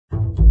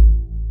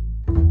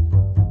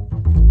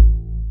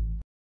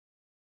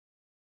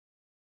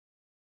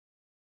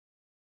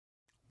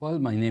Well,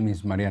 my name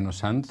is Mariano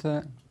Sanz.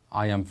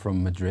 I am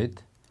from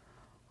Madrid,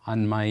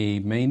 and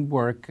my main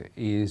work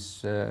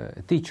is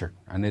a teacher,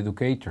 an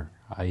educator.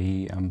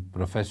 I am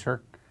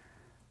professor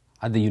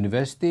at the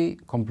University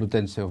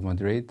Complutense of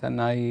Madrid,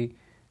 and I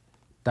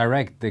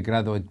direct the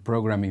graduate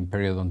program in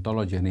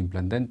periodontology and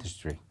implant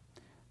dentistry.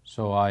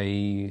 So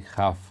I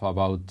have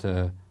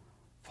about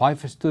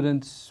 5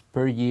 students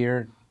per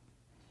year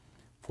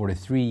for a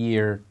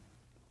 3-year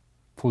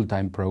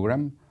full-time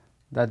program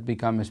that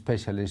become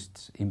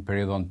specialists in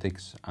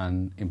periodontics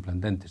and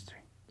implant dentistry.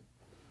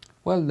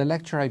 Well, the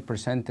lecture I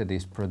presented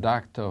is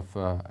product of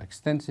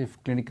extensive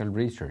clinical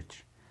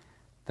research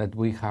that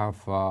we have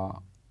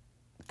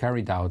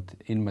carried out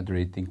in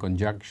Madrid in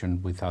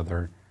conjunction with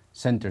other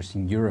centers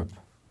in Europe.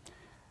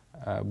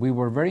 We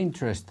were very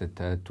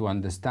interested to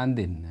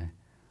understanding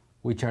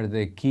which are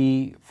the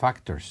key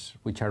factors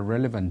which are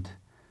relevant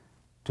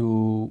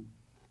to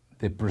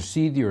the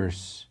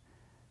procedures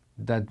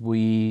that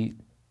we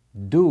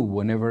do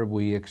whenever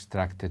we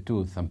extract a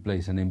tooth and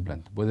place an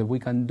implant, whether we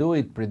can do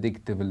it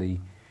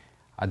predictably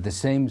at the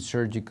same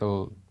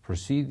surgical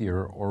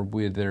procedure or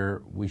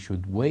whether we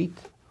should wait,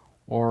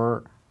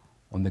 or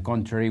on the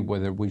contrary,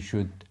 whether we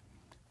should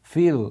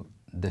fill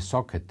the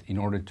socket in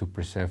order to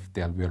preserve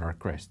the alveolar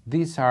crest.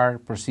 These are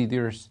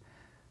procedures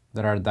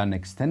that are done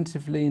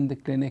extensively in the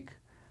clinic,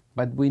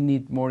 but we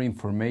need more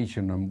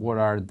information on what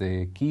are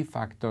the key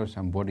factors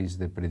and what is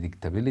the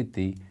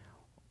predictability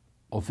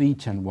of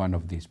each and one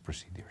of these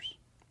procedures.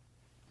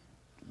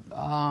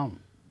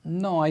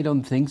 No, I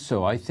don't think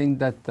so. I think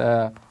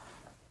that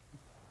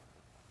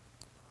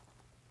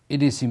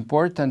it is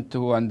important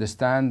to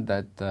understand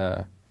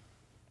that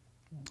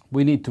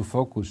we need to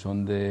focus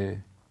on the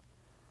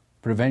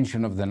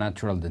prevention of the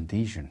natural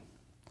dentition,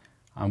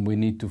 and we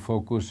need to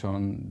focus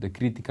on the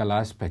critical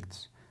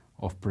aspects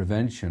of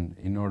prevention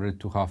in order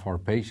to have our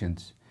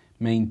patients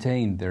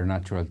maintain their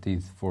natural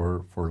teeth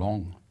for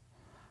long.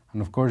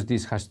 And of course,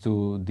 this has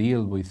to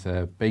deal with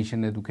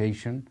patient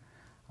education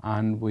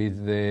and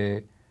with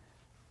the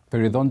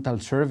periodontal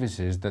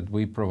services that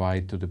we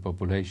provide to the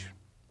population.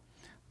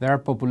 There are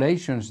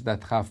populations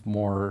that have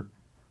more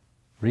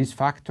risk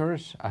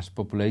factors, as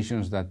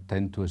populations that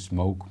tend to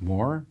smoke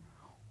more,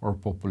 or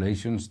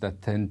populations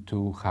that tend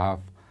to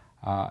have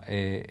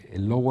a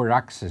lower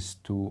access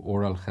to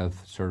oral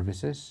health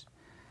services.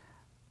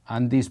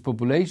 And these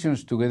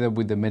populations, together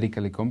with the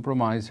medically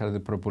compromised, are the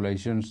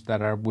populations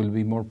that will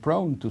be more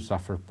prone to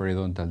suffer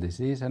periodontal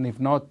disease, and if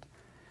not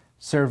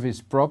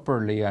serviced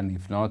properly and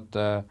if not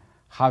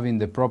having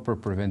the proper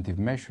preventive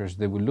measures,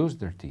 they will lose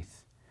their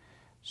teeth.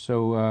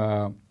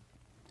 So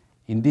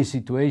in these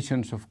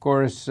situations, of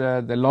course,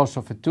 the loss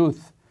of a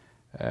tooth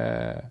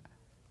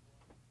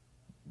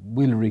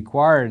will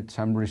require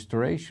some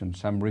restoration,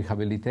 some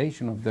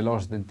rehabilitation of the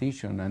lost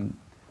dentition, and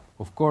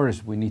of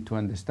course we need to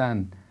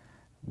understand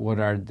what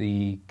are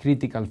the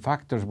critical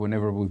factors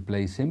whenever we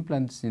place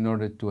implants in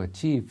order to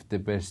achieve the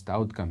best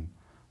outcome,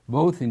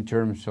 both in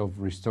terms of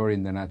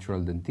restoring the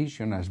natural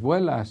dentition as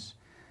well as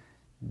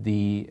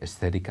the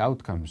aesthetic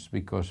outcomes,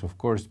 because of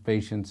course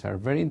patients are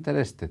very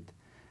interested,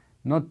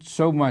 not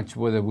so much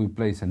whether we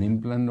place an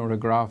implant or a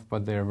graft,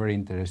 but they are very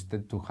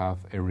interested to have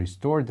a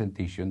restored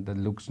dentition that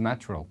looks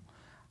natural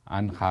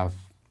and have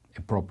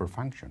a proper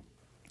function.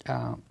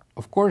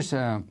 Of course,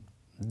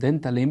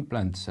 dental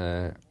implants,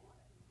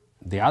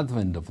 the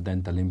advent of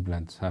dental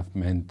implants have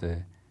meant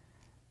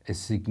a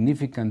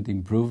significant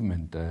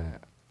improvement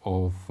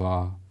of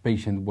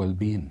patient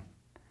well-being,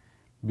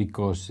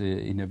 because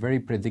in a very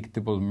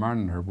predictable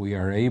manner we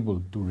are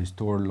able to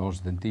restore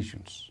lost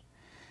dentitions.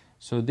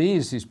 So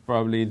this is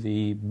probably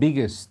the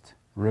biggest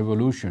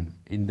revolution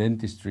in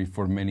dentistry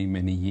for many,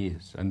 many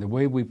years. And the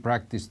way we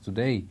practice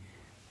today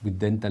with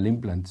dental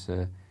implants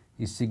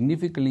is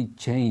significantly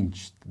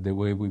changed the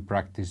way we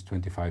practiced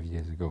 25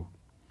 years ago.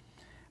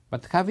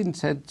 But having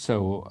said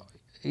so,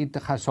 it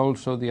has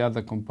also the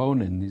other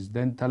component, is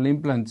dental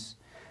implants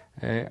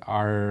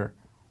are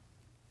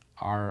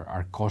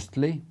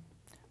costly,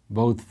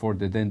 both for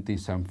the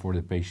dentist and for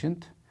the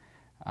patient.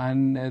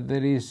 And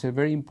there is a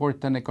very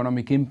important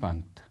economic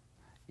impact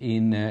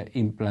in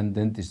implant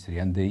dentistry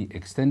and the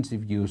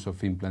extensive use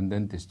of implant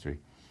dentistry.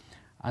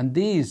 And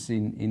these,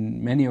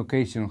 in many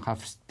occasions,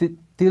 have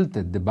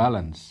tilted the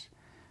balance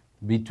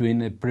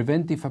between a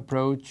preventive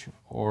approach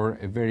or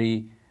a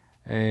very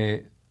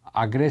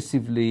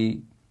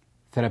aggressively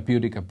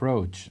therapeutic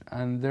approach.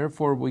 And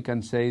therefore, we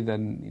can say that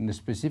in the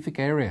specific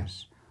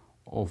areas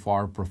of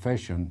our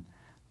profession,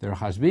 there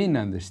has been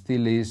and there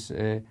still is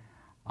an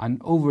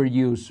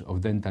overuse of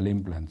dental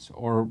implants,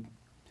 or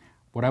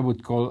what I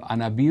would call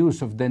an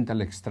abuse of dental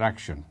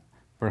extraction.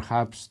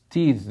 Perhaps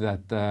teeth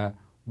that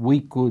we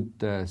could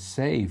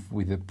save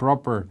with the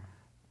proper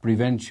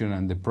prevention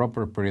and the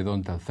proper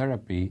periodontal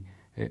therapy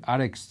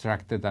are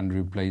extracted and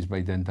replaced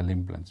by dental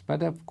implants.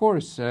 But of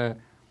course,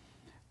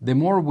 the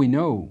more we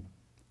know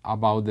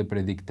about the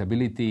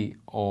predictability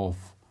of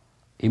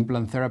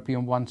implant therapy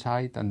on one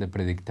side and the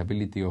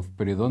predictability of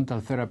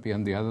periodontal therapy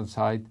on the other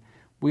side,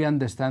 we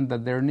understand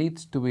that there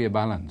needs to be a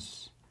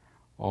balance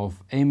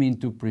of aiming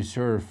to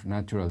preserve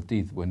natural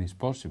teeth when it's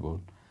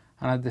possible,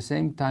 and at the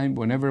same time,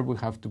 whenever we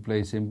have to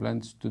place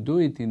implants, to do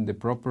it in the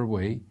proper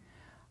way,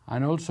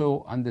 and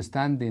also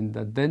understanding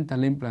that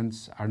dental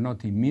implants are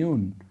not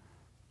immune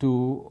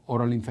to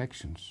oral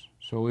infections.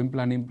 So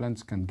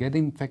implants can get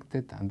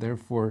infected, and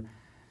therefore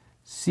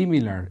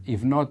similar,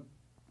 if not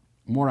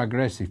more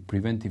aggressive,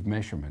 preventive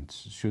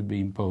measurements should be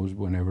imposed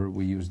whenever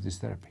we use this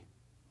therapy.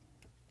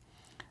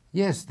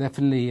 Yes,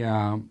 definitely.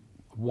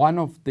 One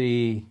of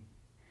the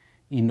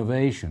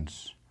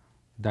innovations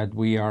that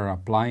we are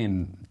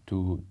applying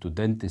to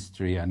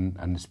dentistry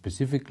and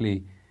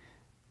specifically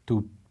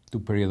to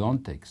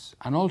periodontics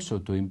and also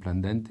to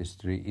implant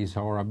dentistry is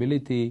our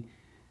ability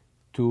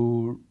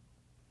to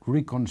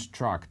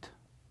reconstruct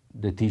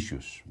the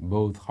tissues,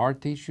 both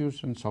hard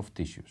tissues and soft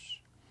tissues.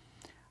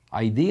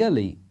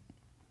 Ideally,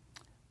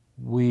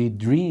 we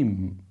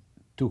dream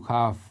to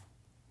have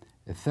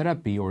a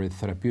therapy or a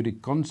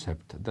therapeutic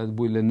concept that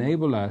will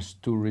enable us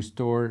to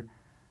restore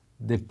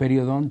the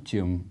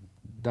periodontium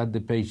that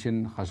the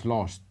patient has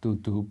lost due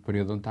to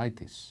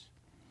periodontitis.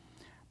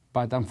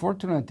 But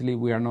unfortunately,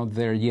 we are not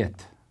there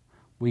yet.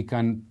 We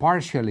can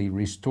partially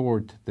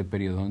restore the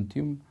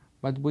periodontium,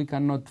 but we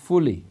cannot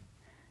fully,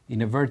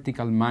 in a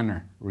vertical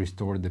manner,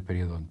 restore the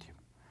periodontium.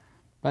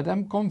 But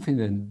I'm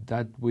confident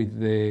that with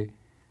the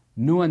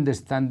new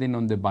understanding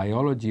on the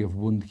biology of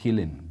wound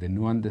healing, the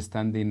new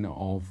understanding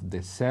of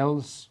the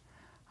cells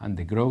and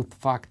the growth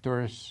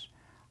factors,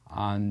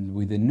 and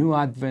with the new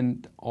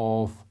advent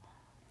of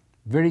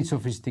very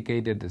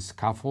sophisticated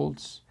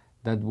scaffolds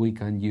that we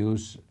can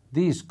use,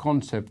 this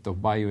concept of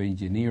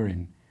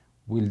bioengineering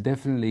will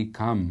definitely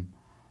come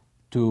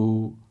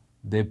to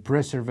the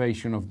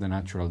preservation of the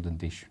natural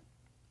dentition.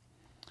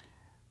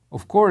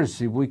 Of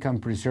course, if we can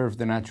preserve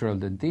the natural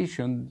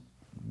dentition,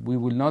 we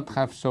will not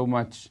have so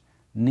much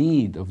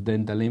need of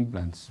dental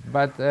implants.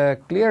 But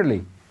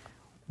clearly,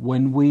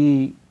 when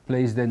we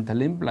place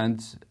dental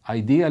implants,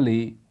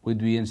 ideally would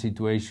be in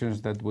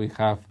situations that we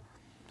have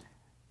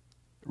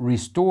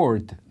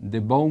restored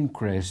the bone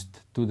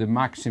crest to the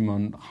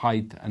maximum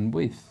height and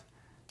width.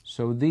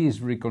 So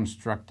these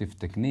reconstructive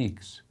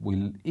techniques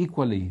will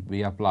equally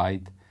be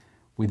applied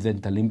with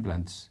dental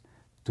implants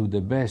to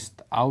the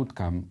best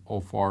outcome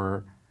of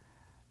our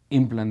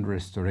implant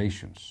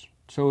restorations.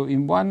 So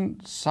in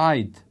one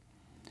side,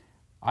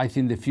 I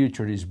think the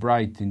future is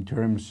bright in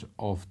terms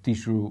of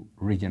tissue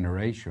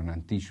regeneration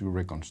and tissue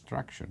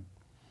reconstruction.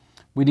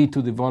 We need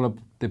to develop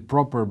the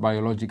proper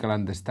biological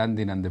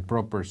understanding and the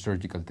proper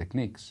surgical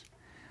techniques,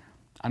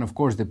 and of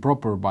course the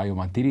proper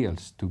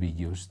biomaterials to be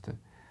used.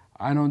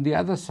 And on the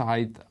other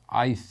side,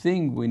 I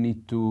think we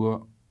need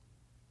to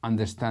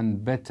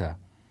understand better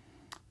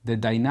the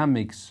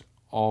dynamics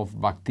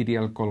of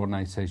bacterial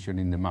colonization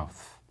in the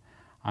mouth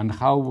and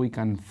how we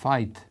can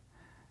fight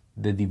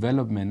the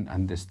development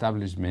and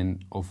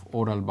establishment of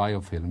oral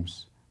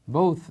biofilms,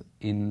 both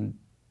in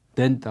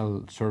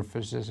dental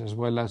surfaces as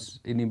well as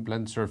in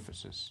implant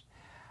surfaces.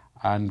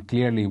 And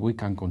clearly we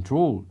can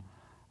control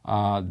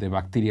the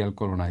bacterial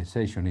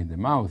colonization in the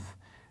mouth.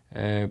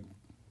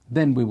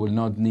 Then we will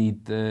not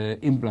need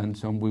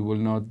implants, and we will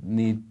not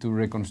need to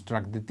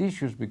reconstruct the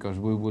tissues because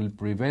we will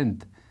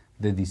prevent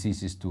the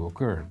diseases to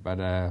occur.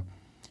 But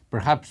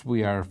perhaps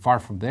we are far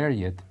from there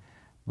yet.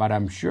 But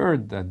I'm sure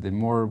that the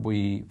more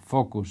we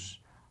focus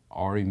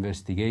our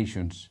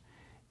investigations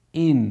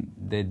in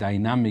the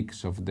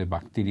dynamics of the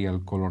bacterial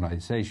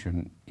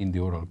colonization in the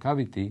oral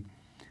cavity,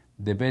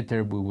 the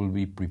better we will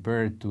be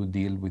prepared to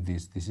deal with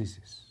these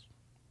diseases.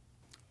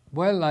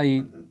 Well,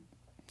 I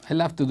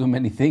love to do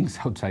many things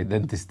outside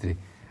dentistry.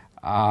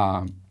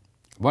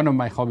 One of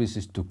my hobbies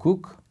is to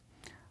cook,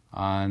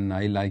 and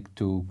I like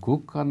to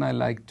cook, and I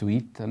like to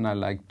eat, and I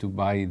like to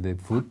buy the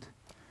food.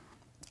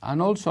 And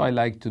also I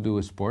like to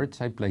do sports.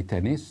 I play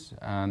tennis,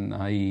 and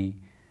I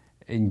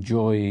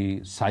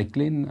enjoy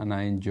cycling, and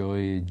I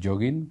enjoy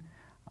jogging,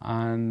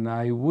 and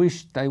I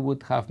wished I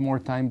would have more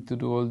time to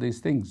do all these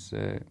things.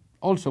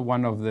 Also,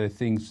 one of the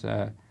things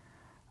I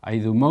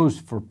do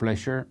most for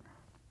pleasure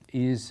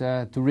is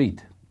to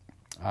read.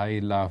 I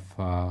love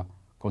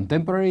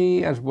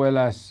contemporary as well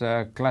as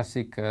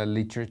classic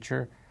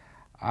literature,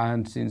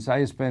 and since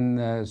I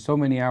spend so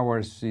many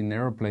hours in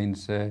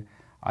airplanes,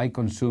 I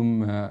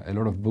consume a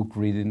lot of book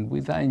reading,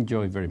 which I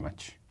enjoy very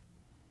much.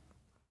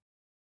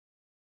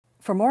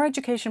 For more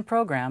education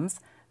programs,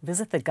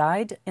 visit the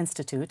Guide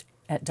Institute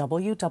at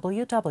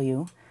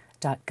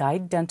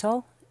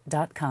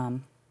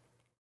www.guidedental.com.